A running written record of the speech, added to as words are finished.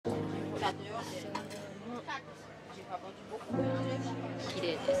綺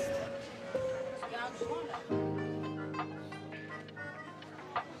麗です。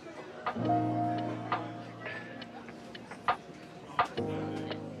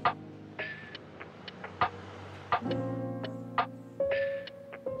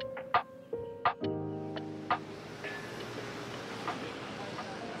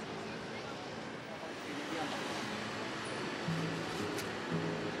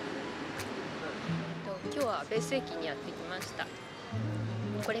今日はアベス駅にやってきました。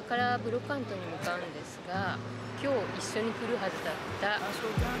これからブロカントに向かうんですが、今日一緒に来るはずだった友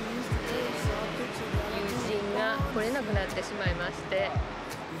人が来れなくなってしまいまして、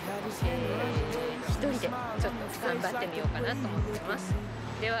一人でちょっと頑張ってみようかなと思ってます。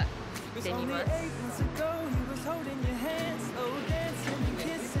では行ってみます。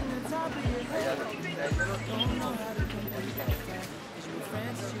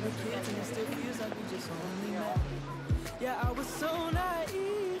Yeah, I was so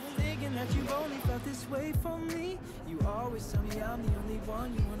naive, thinking that you only felt this way for me. You always tell me I'm the only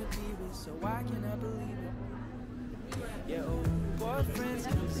one you wanna be with, so why can't I believe it? Yeah, old boyfriends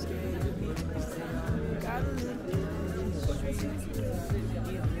can be scared of me, cause they all got a little bit of history.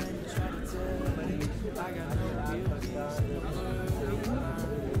 Even when you try to tell me I got no real peace in the world.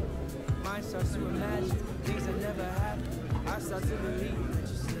 Mind starts to imagine things that never happened. I start to believe that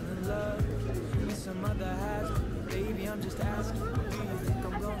you're still in love with some other husband. Baby, I'm just asking, do you think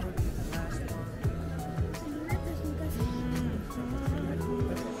I'm gonna be the last one?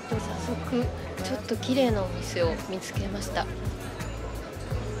 早速ちょっと綺麗なお店を見つけました。こ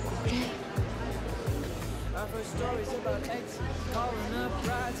れ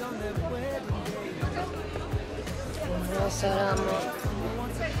このお皿もか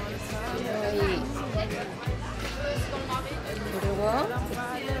わいい。これは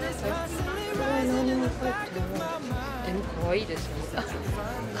何も書いてない。でも可愛いですね。あ、カ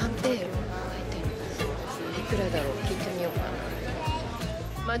ンペール書いてる。いくらだろう、聞いてみようかな。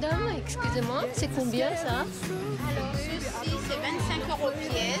Madame, excusez-moi, c'est combien ça? Ceci, c'est 25 €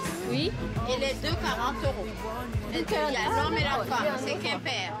 pièce. Oui. Et les deux, 40 €. Il y a l'homme et la femme, c'est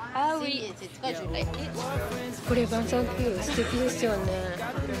qu'impair. Ah oui. C'est très joli. これ晩餐ピュー素敵ですよね。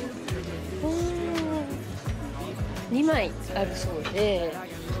2枚あるそうで、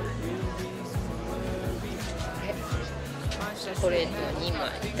チョコレート2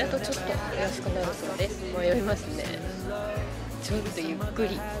枚だとちょっとお安くなるそうです。迷いますね。ちょっとゆっく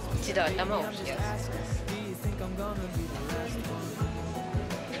り一度頭を冷やす。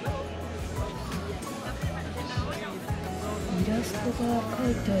イラストが描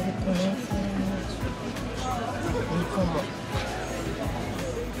いてある可能性もいいかも。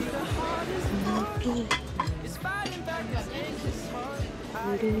こ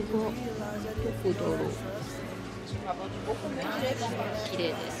れはどこだろう。綺麗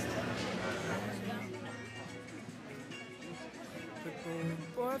です。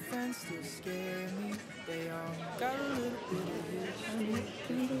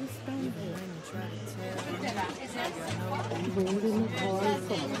ボールも可愛い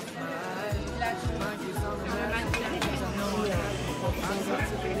かも。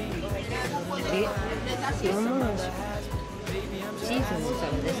4万円。チーズの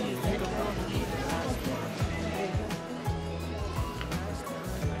皿ですね。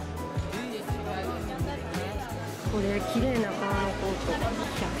これ綺麗な革のコート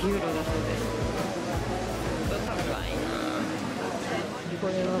100ユーロだそうです。高いな。こ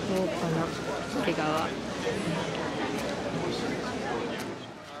れは豪華な毛皮。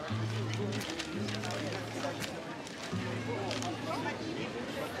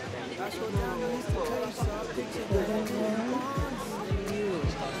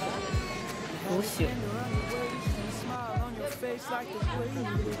どうしよう。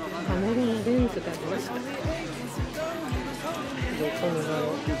カメラのレンズがありました。どこにだろう。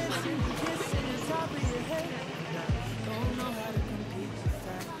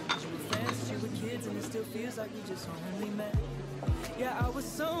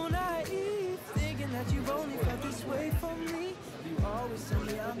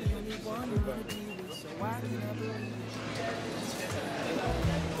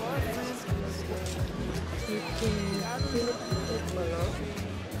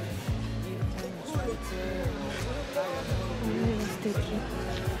素敵。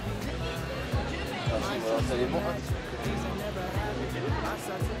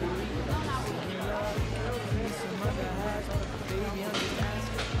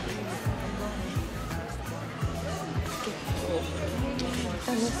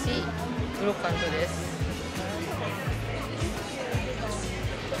楽しいブロカントです。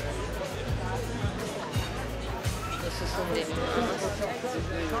んでみます。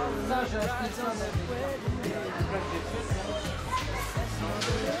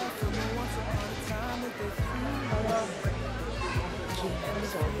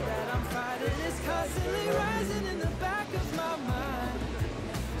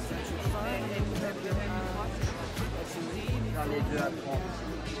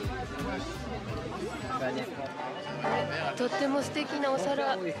とっても素敵なお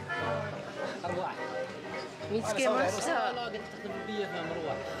皿見つけました。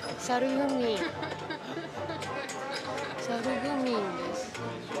サルグミンです。こ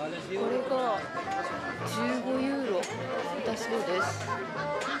れが15ユーロだそうです。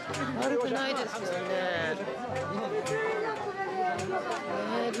悪くないですよね。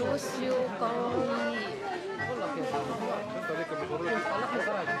どうしよう、かわいい。お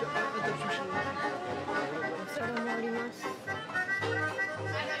皿もあります。こ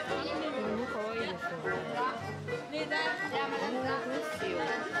れもかわいいですよね。どうしよう。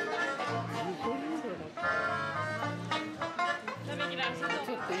ち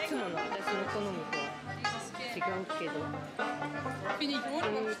ょっといつもの私の好みとは違うけど、ち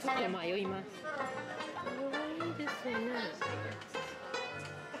ょっと迷います。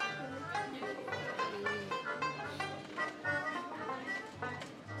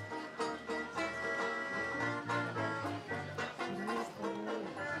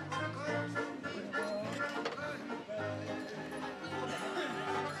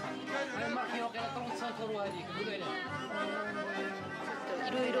かわいいですよね。い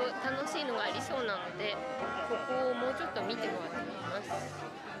ろいろ楽しいのがありそうなので、ここをもうちょっと見て回ってみます。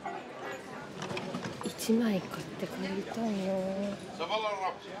1枚買って帰りたいな。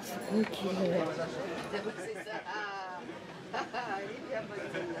すごい綺麗。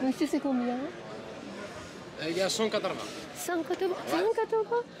Monsieur, c'est combien? Il y a 180. 180?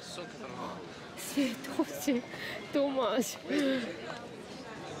 C'est trop cher. Dommage.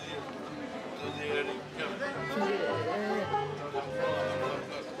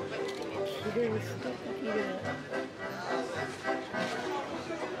 綺麗、すごく綺麗。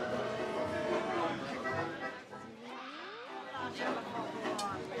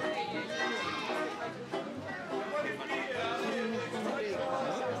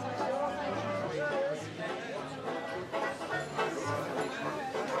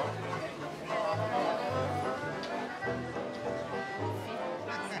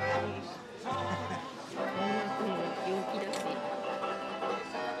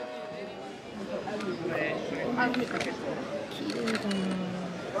綺麗だな。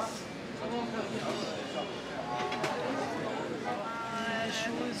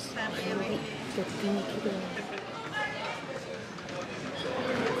とっても綺麗。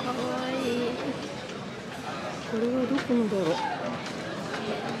かわいい。これはどこのだろう。こ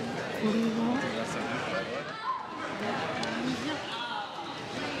れは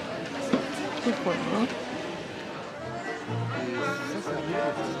どこだ。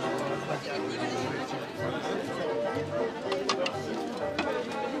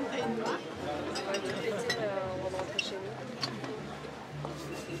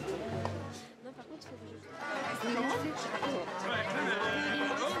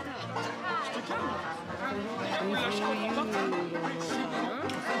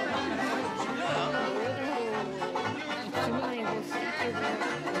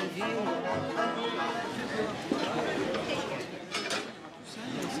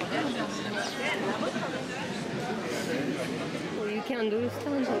こういうキャンドルスタ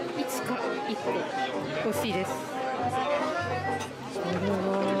ンドいつか1個欲しいです。これは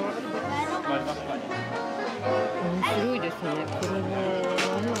面白いですね。これは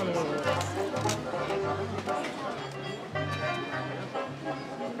何なんだろう。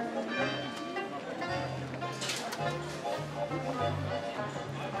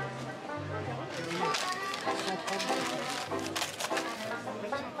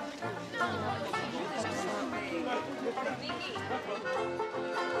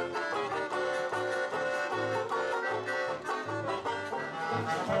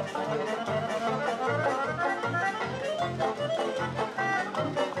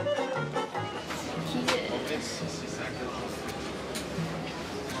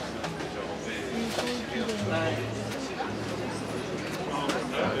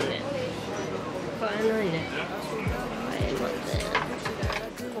買えないね。買えません。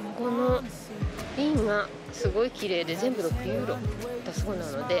ここの瓶がすごい綺麗で全部6ユーロだそうな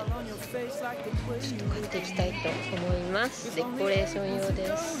ので、ちょっと買っていきたいと思います。デコレーション用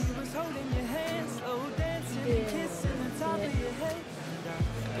です。綺麗ですね。こ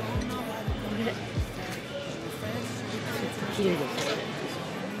れ綺麗ですね。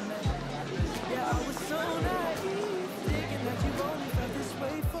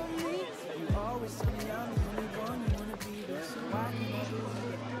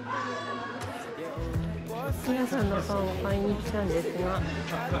さんのパンを買いに来たんですが、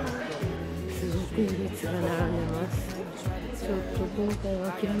すごく列が並んでます。ちょっと今回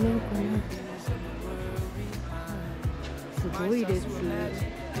は諦めようかな。すごい列。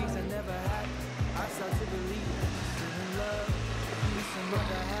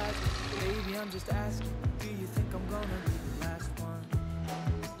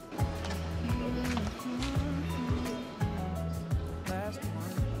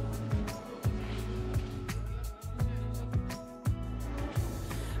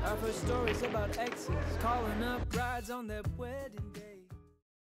I've heard stories about exes calling up brides on their wedding day.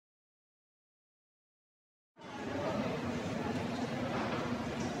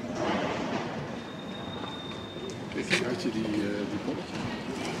 Kijk, had je die polletje?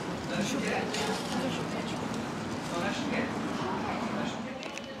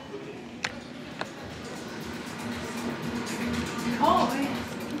 Oh oui.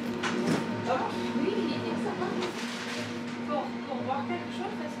 Oui, ça va. Pour boire quelque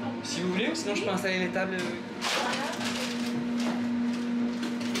chose, est-ce qu'on... Si vous voulez, ou sinon je peux installer les tables.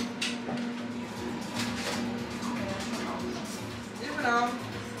 Et voilà. Et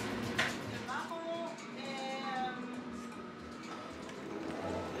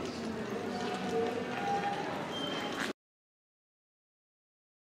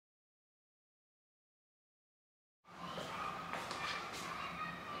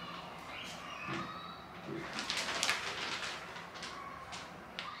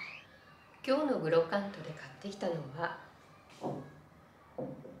今日のブロカントで買ってきたのは、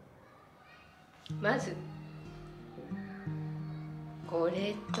まずこ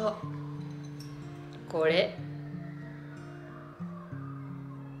れとこれ、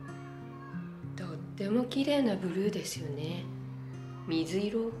とっても綺麗なブルーですよね。水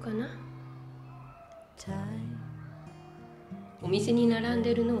色かな。お店に並ん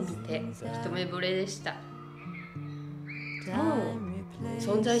でるのを見て一目惚れでした。もう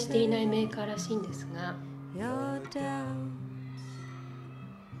存在していないメーカーらしいんですが、メ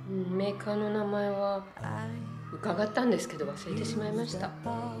ーカーの名前は伺ったんですけど忘れてしまいました。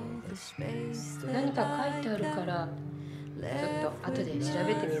何か書いてあるからちょっと後で調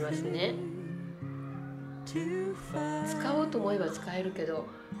べてみますね。使おうと思えば使えるけど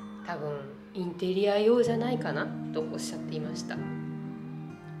多分インテリア用じゃないかなとおっしゃっていました。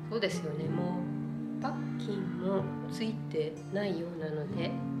そうですよね。もうパッキンもついてないようなの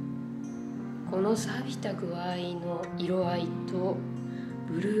で、この錆びた具合の色合いと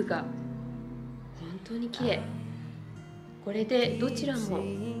ブルーが本当に綺麗。これでどちらも6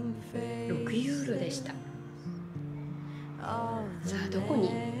ユーロでした。さあどこに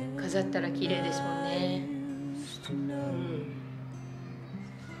飾ったら綺麗でしょうね。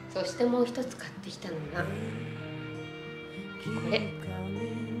そしてもう一つ買ってきたのがこれ。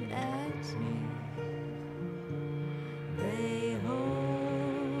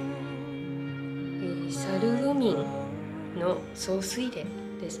サルグミンの総水冷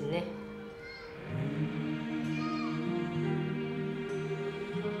ですね。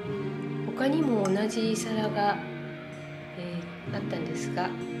他にも同じ皿が、あったんですが、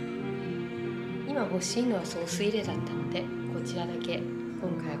今欲しいのは総水冷だったのでこちらだけ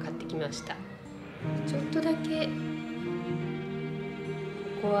今回は買ってきました。ちょっとだけこ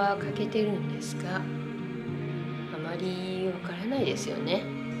こは欠けてるんですが、あまりわからないですよね。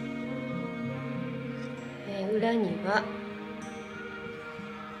裏には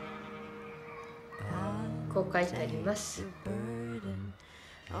こう書いてあります。こ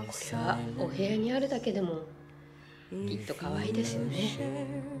れはお部屋にあるだけでもきっと可愛いですよね。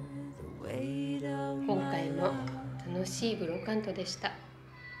今回も楽しいブロカントでした。